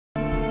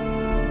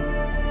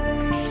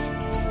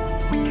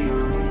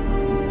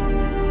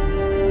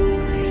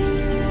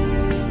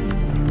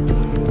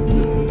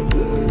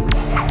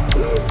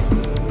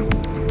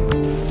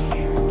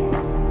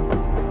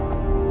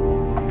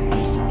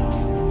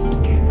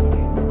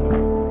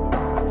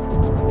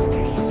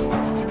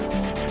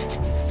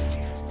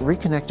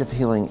Reconnective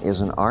healing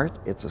is an art,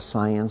 it's a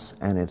science,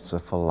 and it's a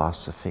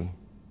philosophy.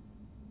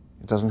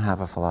 It doesn't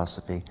have a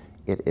philosophy,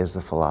 it is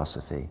a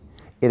philosophy.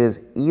 It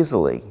is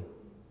easily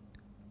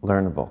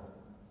learnable,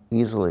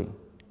 easily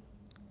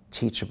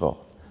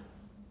teachable,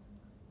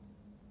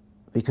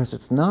 because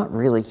it's not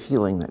really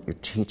healing that you're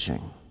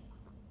teaching.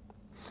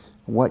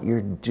 What you're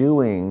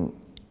doing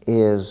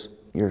is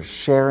you're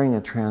sharing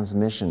a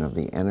transmission of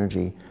the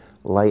energy,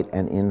 light,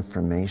 and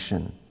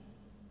information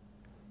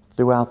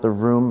throughout the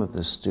room of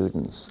the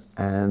students,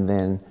 and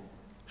then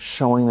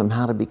showing them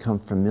how to become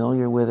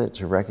familiar with it,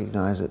 to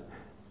recognize it,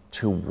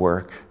 to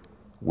work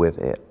with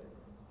it.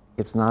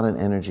 It's not an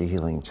energy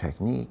healing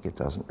technique. It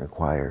doesn't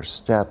require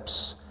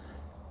steps,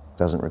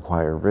 doesn't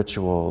require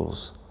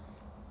rituals.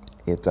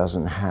 It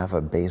doesn't have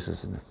a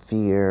basis in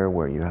fear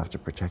where you have to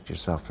protect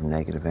yourself from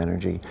negative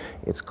energy.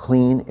 It's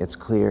clean, it's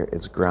clear,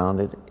 it's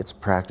grounded. It's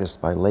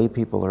practiced by lay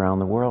people around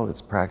the world.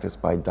 It's practiced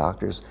by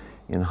doctors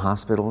in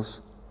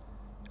hospitals,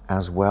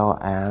 as well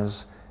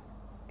as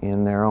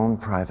in their own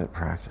private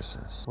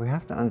practices. We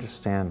have to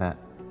understand that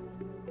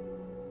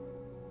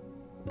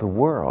the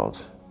world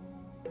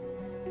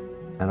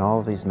and all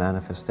of these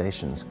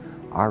manifestations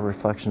are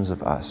reflections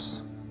of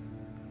us.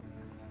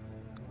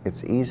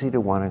 It's easy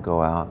to want to go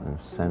out and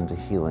send a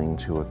healing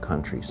to a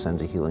country,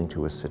 send a healing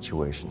to a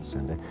situation,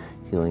 send a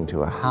healing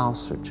to a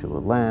house or to a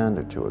land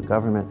or to a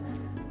government.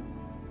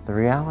 The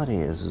reality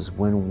is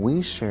when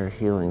we share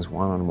healings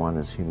one-on-one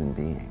as human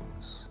beings,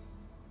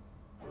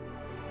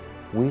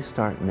 we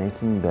start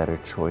making better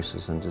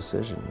choices and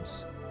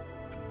decisions,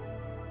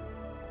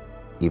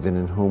 even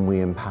in whom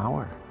we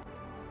empower,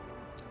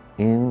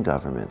 in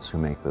governments who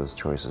make those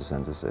choices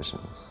and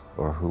decisions,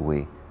 or who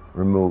we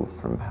remove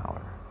from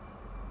power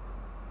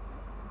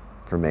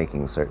for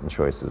making certain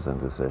choices and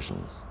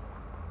decisions.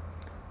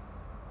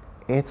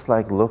 It's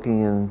like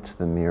looking into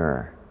the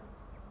mirror.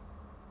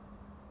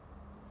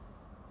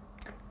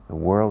 The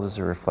world is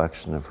a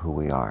reflection of who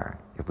we are.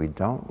 If we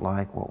don't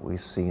like what we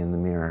see in the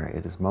mirror,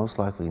 it is most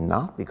likely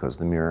not because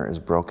the mirror is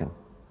broken.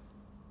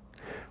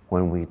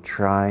 When we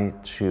try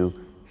to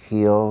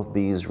heal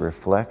these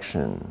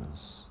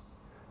reflections,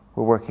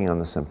 we're working on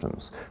the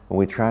symptoms. When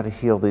we try to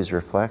heal these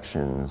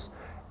reflections,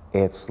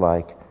 it's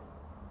like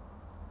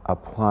a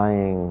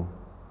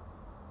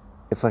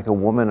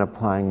woman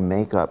applying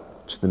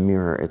makeup to the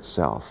mirror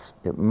itself.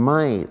 It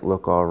might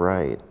look all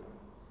right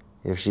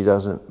if she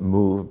doesn't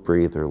move,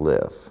 breathe, or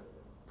live.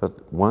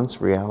 But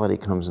once reality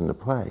comes into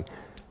play,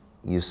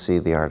 you see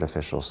the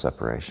artificial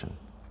separation.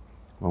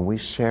 When we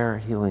share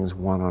healings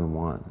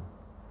one-on-one,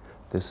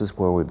 this is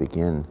where we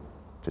begin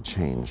to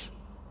change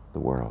the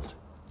world.